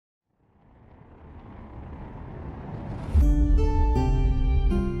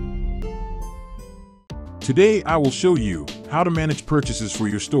Today I will show you how to manage purchases for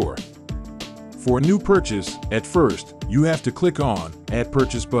your store. For a new purchase, at first, you have to click on Add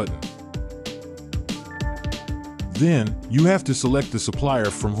Purchase button. Then, you have to select the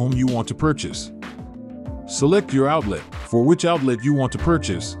supplier from whom you want to purchase. Select your outlet, for which outlet you want to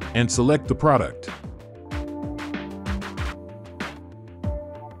purchase, and select the product.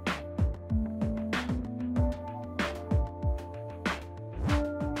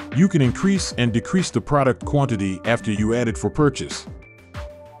 You can increase and decrease the product quantity after you add it for purchase.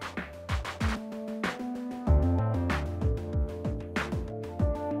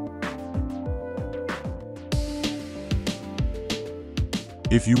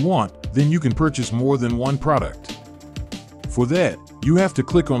 If you want, then you can purchase more than one product. For that, you have to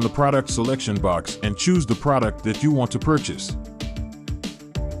click on the product selection box and choose the product that you want to purchase.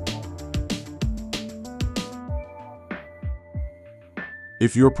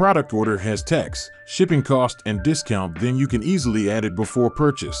 If your product order has tax, shipping cost, and discount, then you can easily add it before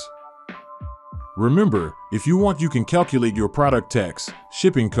purchase. Remember, if you want, you can calculate your product tax,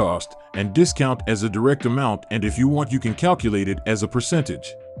 shipping cost, and discount as a direct amount, and if you want, you can calculate it as a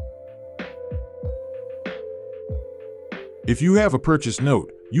percentage. If you have a purchase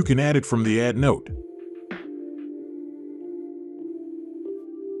note, you can add it from the Add Note.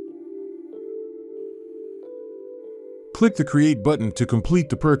 Click the Create button to complete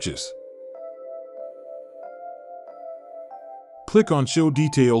the purchase. Click on Show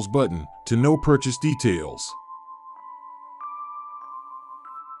Details button to know purchase details.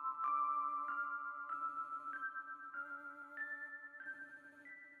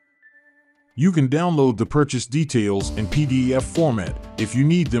 You can download the purchase details in PDF format if you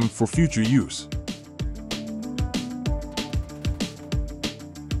need them for future use.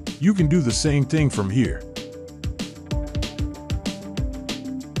 You can do the same thing from here.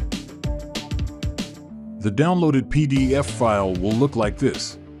 The downloaded PDF file will look like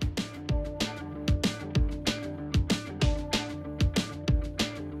this.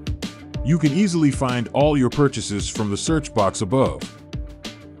 You can easily find all your purchases from the search box above.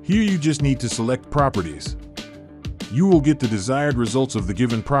 Here you just need to select properties. You will get the desired results of the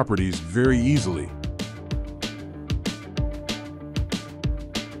given properties very easily.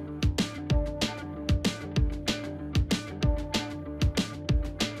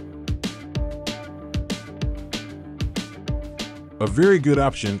 A very good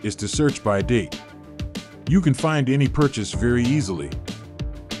option is to search by date. You can find any purchase very easily.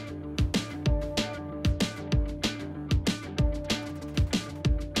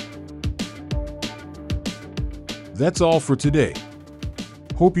 That's all for today.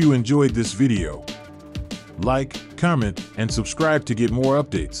 Hope you enjoyed this video. Like, comment, and subscribe to get more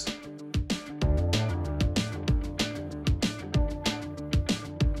updates.